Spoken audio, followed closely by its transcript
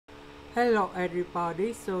Hello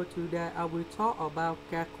everybody, so today I will talk about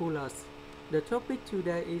calculus. The topic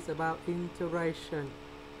today is about integration.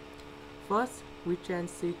 First, we change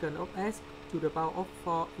secant of s to the power of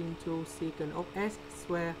 4 into secant of s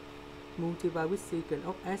square multiplied with secant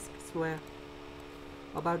of s square.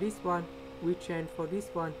 About this one, we change for this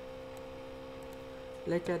one.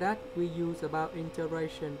 Later that, we use about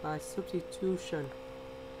integration by substitution.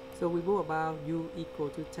 So we put about u equal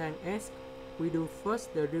to tan s. We do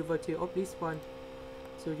first the derivative of this one,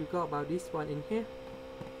 so you got about this one in here.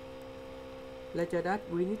 Later that,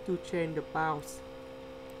 we need to change the bounds.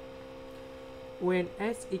 When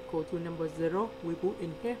s equal to number 0, we put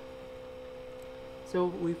in here, so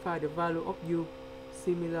we find the value of u.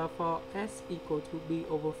 Similar for s equal to b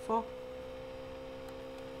over 4,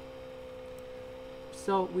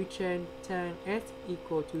 so we change tan s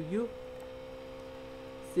equal to u.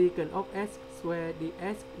 Secant of s square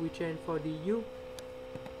ds, we change for du,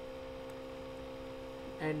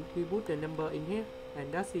 and we put the number in here,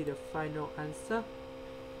 and that's the final answer.